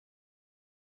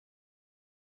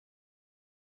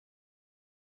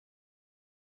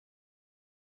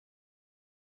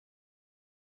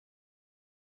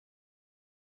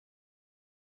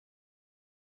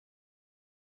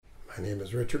My name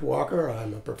is Richard Walker.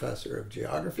 I'm a professor of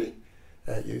geography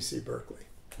at UC Berkeley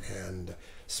and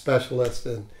specialist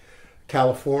in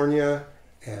California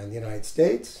and the United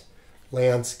States,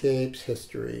 landscapes,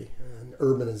 history, and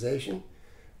urbanization,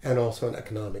 and also an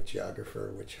economic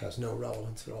geographer, which has no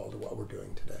relevance at all to what we're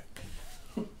doing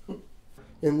today.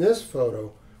 In this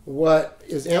photo, what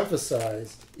is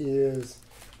emphasized is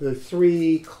the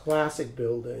three classic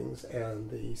buildings and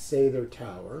the Sather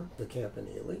Tower, the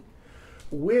Campanile,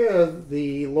 with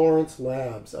the Lawrence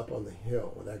Labs up on the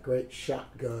hill, that great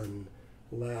shotgun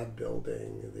lab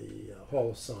building, the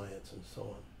Hall of Science, and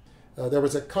so on. There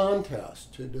was a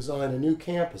contest to design a new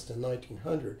campus in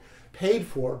 1900, paid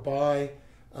for by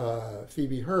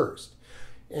Phoebe Hearst.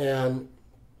 And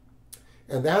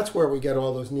that's where we get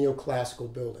all those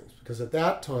neoclassical buildings, because at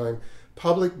that time,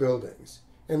 public buildings,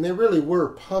 and they really were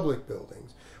public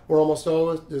buildings, were almost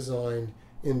always designed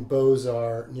in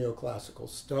Beaux-Arts neoclassical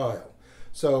style.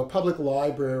 So public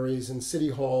libraries and city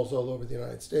halls all over the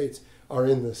United States are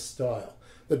in this style.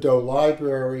 The Doe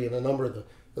Library and a number of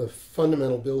the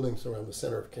fundamental buildings around the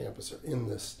center of campus are in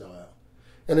this style.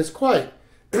 And it's quite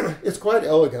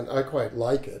elegant. I quite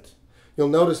like it. You'll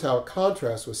notice how it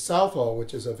contrasts with South Hall,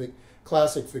 which is a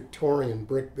classic Victorian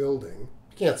brick building.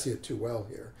 You can't see it too well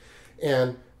here.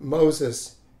 And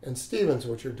Moses and Stevens,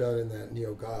 which are done in that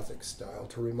neo-Gothic style,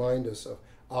 to remind us of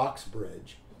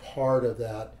Oxbridge, part of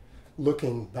that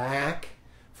looking back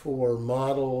for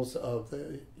models of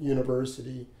the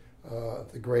university,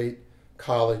 the great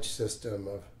college system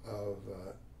of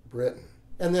Britain.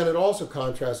 And then it also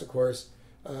contrasts, of course,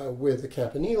 with the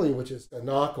Campanile, which is a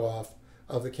knockoff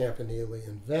of the Campanile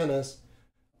in Venice.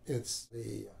 It's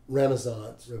the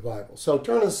Renaissance revival. So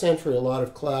turn of the century, a lot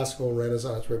of classical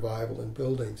Renaissance revival in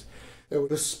buildings. It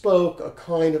bespoke a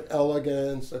kind of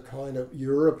elegance, a kind of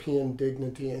European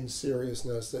dignity and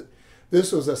seriousness, that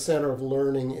this was a center of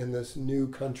learning in this new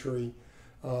country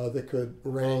that could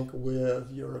rank with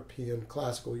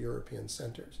classical European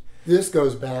centers. This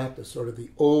goes back to sort of the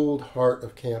old heart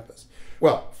of campus.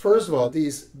 Well, first of all,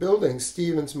 these buildings,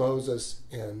 Stevens, Moses,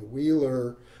 and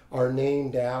Wheeler, are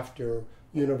named after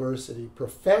university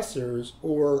professors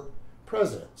or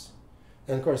presidents.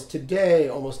 And of course, today,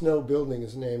 almost no building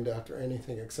is named after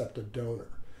anything except a donor.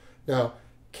 Now,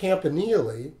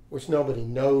 Campanile, which nobody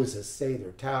knows as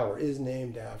Sather Tower, is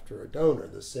named after a donor,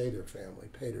 the Sather family,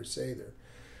 Peter Sather,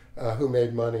 who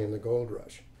made money in the gold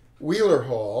rush. Wheeler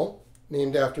Hall,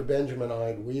 named after Benjamin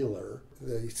Ide Wheeler,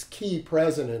 the key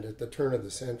president at the turn of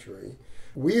the century.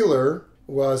 Wheeler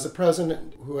was the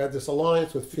president who had this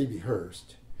alliance with Phoebe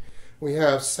Hearst. We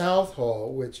have South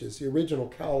Hall, which is the original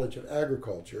College of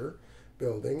Agriculture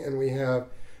building, and we have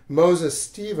Moses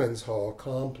Stevens Hall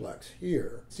complex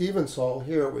here. Stevens Hall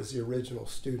here was the original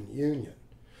student union,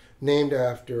 named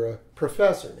after a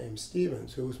professor named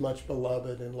Stevens, who was much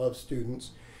beloved and loved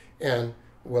students and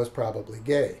was probably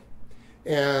gay.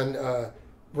 And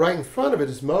right in front of it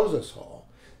is Moses Hall.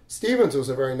 Stevens was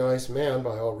a very nice man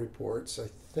by all reports. I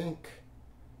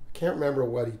can't remember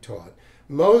what he taught.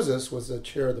 Moses was the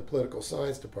chair of the political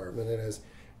science department, and as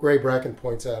Gray Brecken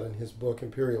points out in his book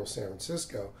Imperial San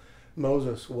Francisco,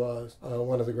 Moses was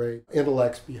one of the great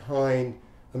intellects behind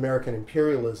American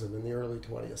imperialism in the early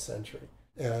 20th century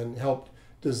and helped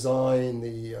design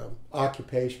the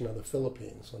occupation of the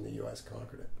Philippines when the U.S.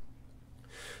 conquered it.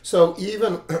 So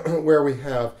even where we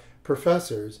have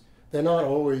professors, they're not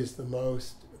always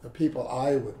the people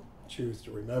I would choose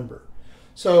to remember.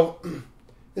 So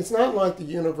it's not like the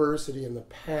university in the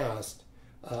past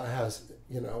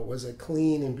was a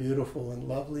clean and beautiful and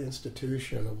lovely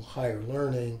institution of higher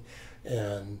learning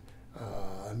and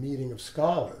a meeting of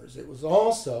scholars. It was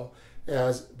also,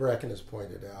 as Brecken has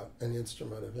pointed out, an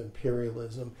instrument of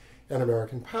imperialism and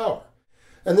American power.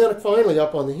 And then finally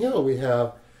up on the hill we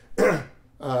have,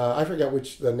 I forget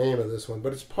the name of this one,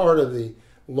 but it's part of the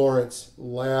Lawrence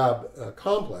Lab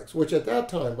complex, which at that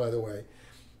time, by the way,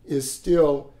 is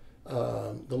still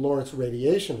the Lawrence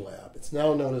Radiation Lab. It's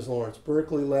now known as Lawrence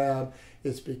Berkeley Lab.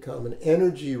 It's become an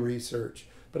energy research.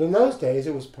 But in those days,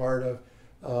 it was part of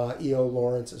E.O.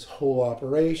 Lawrence's whole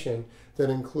operation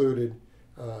that included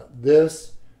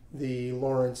the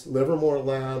Lawrence Livermore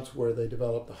Labs, where they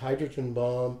developed the hydrogen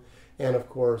bomb, and of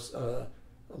course,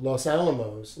 Los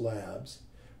Alamos Labs,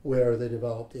 where they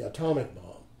developed the atomic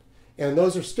bomb. And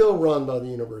those are still run by the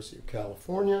University of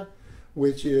California,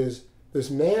 this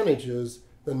manages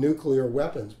the nuclear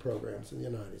weapons programs in the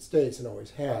United States and always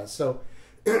has. So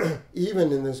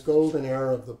even in this golden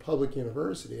era of the public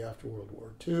university after World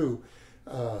War II,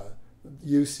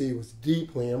 UC was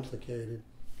deeply implicated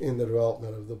in the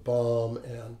development of the bomb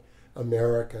and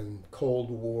American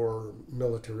Cold War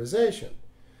militarization.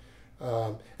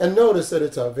 And notice that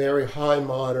it's a very high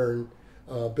modern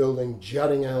building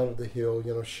jutting out of the hill,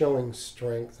 showing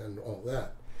strength and all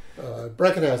that.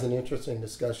 Brecken has an interesting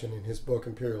discussion in his book,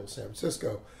 Imperial San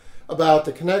Francisco, about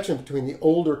the connection between the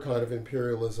older kind of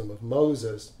imperialism of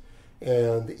Moses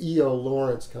and the E.O.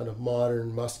 Lawrence kind of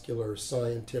modern, muscular,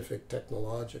 scientific,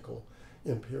 technological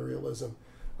imperialism,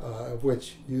 of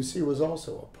which UC was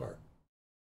also a part.